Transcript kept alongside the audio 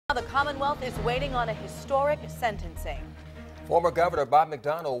The Commonwealth is waiting on a historic sentencing. Former Governor Bob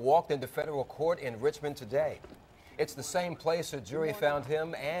McDonnell walked into federal court in Richmond today. It's the same place a jury found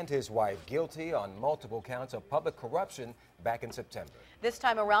him and his wife guilty on multiple counts of public corruption back in September. This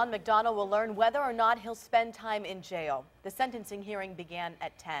time around, McDonnell will learn whether or not he'll spend time in jail. The sentencing hearing began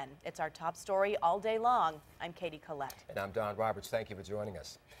at 10. It's our top story all day long. I'm Katie Collette. And I'm Don Roberts. Thank you for joining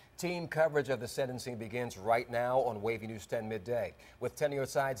us. Team coverage of the sentencing begins right now on Wavy News 10 midday with 10 of your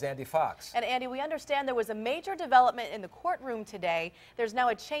side's Andy Fox. And Andy, we understand there was a major development in the courtroom today. There's now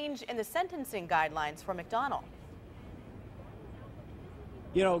a change in the sentencing guidelines for McDonnell.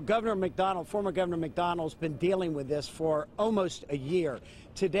 You know, Governor McDonnell, former Governor McDonnell's been dealing with this for almost a year.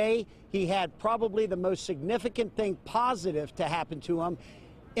 Today, he had probably the most significant thing positive to happen to him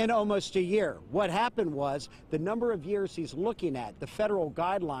in almost a year. What happened was the number of years he's looking at, the federal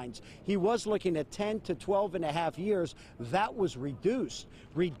guidelines, he was looking at 10 to 12 and a half years. That was reduced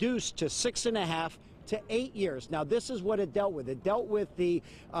to 6.5 to 8 years. Now, this is what it dealt with. It dealt with the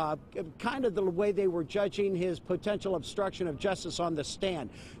kind of the way they were judging his potential obstruction of justice on the stand.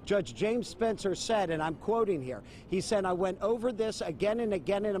 Judge James Spencer said, and I'm quoting here, he said, "I went over this again and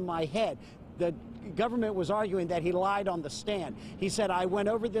again in my head." The government was arguing that he lied on the stand. He said, "I went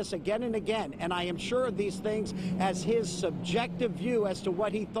over this again and again, and I am sure of these things as his subjective view as to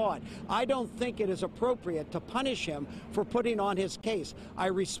what he thought. I don't think it is appropriate to punish him for putting on his case. I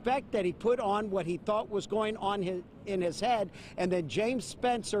respect that he put on what he thought was going on in his head." And then James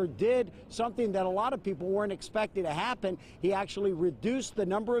Spencer did something that a lot of people weren't expecting to happen. He actually reduced the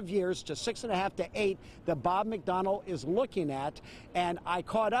number of years to 6.5 to 8 that Bob McDonnell is looking at. And I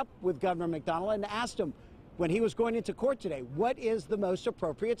caught up with Governor McDonnell and asked him when he was going into court today, what is the most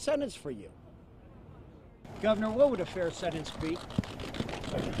appropriate sentence for you? Governor, what would a fair sentence be?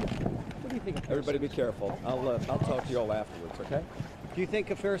 What do you think? Everybody be careful. I'll talk to you all afterwards, okay? Do you think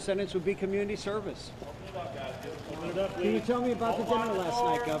a fair sentence would be community service? Can you tell me about the dinner last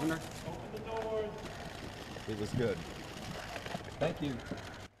night, Governor? It was good. Thank you.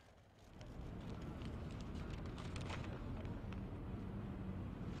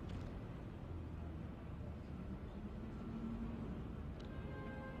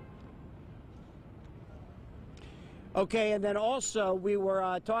 Okay, and then also we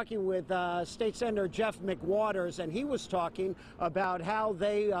were talking with State Senator Jeff McWaters, and he was talking about how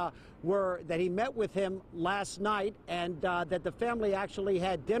they that he met with him last night, and that the family actually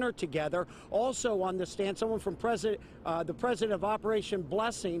had dinner together. Also on the stand, someone from the president of Operation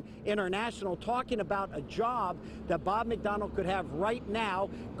Blessing International, talking about a job that Bob McDonnell could have right now,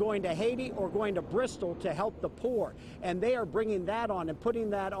 going to Haiti or going to Bristol to help the poor. And they are bringing that on and putting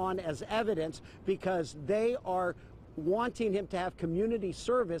that on as evidence because they are wanting him to have community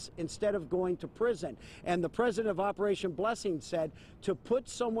service instead of going to prison. And the president of Operation Blessing said to put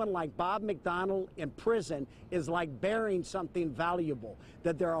someone like Bob McDonnell in prison is like burying something valuable,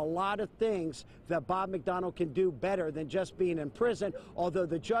 that there are a lot of things that Bob McDonnell can do better than just being in prison, although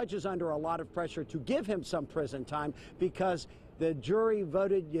the judge is under a lot of pressure to give him some prison time because the jury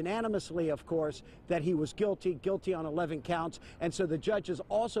voted unanimously, of course, that he was guilty on 11 counts, and so the judge is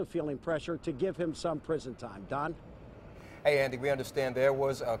also feeling pressure to give him some prison time. Don? Hey, Andy, we understand there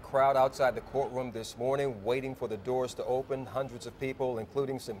was a crowd outside the courtroom this morning waiting for the doors to open. Hundreds of people,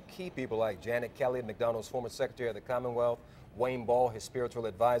 including some key people like Janet Kelly, McDonnell's former Secretary of the Commonwealth, Wayne Ball, his spiritual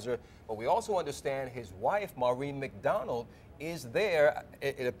advisor. But we also understand his wife, Maureen McDonnell, is there,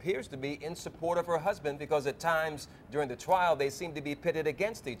 it appears to be, in support of her husband because at times during the trial they seem to be pitted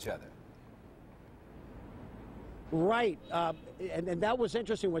against each other. Right. And that was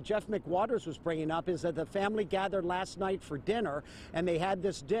interesting. What Jeff McWaters was bringing up is that the family gathered last night for dinner, and they had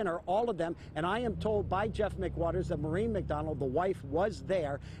this dinner, all of them, and I am told by Jeff McWaters that Maureen McDonnell, the wife, was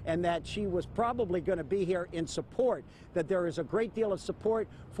there, and that she was probably going to be here in support, that there is a great deal of support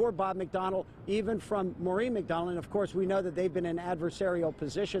for Bob McDonnell, even from Maureen McDonnell. And of course, we know that they've been in adversarial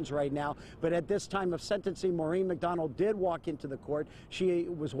positions right now, but at this time of sentencing, Maureen McDonnell did walk into the court. She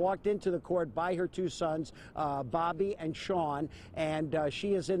was walked into the court by her two sons, Bobby and Sean, and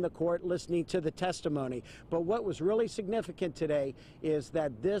she is in the court listening to the testimony. But what was really significant today is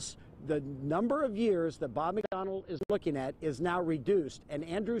that the number of years that Bob McDonnell is looking at is now reduced. And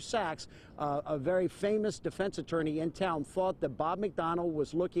Andrew Sachs, a very famous defense attorney in town, thought that Bob McDonnell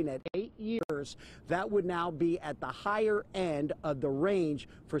was looking at 8 years. That would now be at the higher end of the range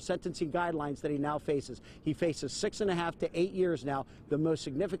for sentencing guidelines that he now faces. He faces 6.5 to 8 years now. The most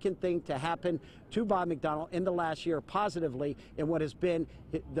significant thing to happen to Bob McDonnell in the last year positively in what has been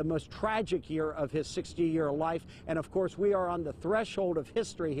the most tragic year of his 60-year life. And of course, we are on the threshold of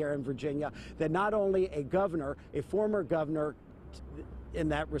history here in Virginia, that not only a governor, a former governor, in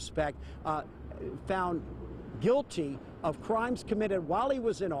that respect, found guilty of crimes committed while he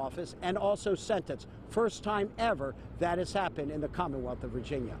was in office and also sentenced. First time ever that has happened in the Commonwealth of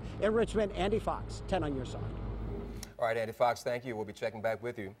Virginia. In Richmond, Andy Fox, 10 on your side. All right, Andy Fox, thank you. We'll be checking back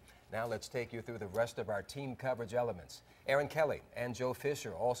with you. Now let's take you through the rest of our team coverage elements. Aaron Kelly and Joe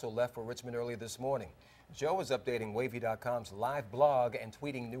Fisher also left for Richmond early this morning. Joe is updating Wavy.com's live blog and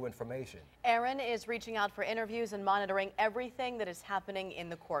tweeting new information. Aaron is reaching out for interviews and monitoring everything that is happening in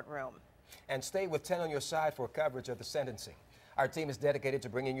the courtroom. And stay with 10 on your side for coverage of the sentencing. Our team is dedicated to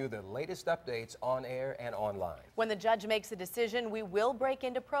bringing you the latest updates on air and online. When the judge makes a decision, we will break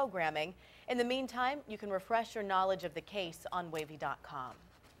into programming. In the meantime, you can refresh your knowledge of the case on Wavy.com.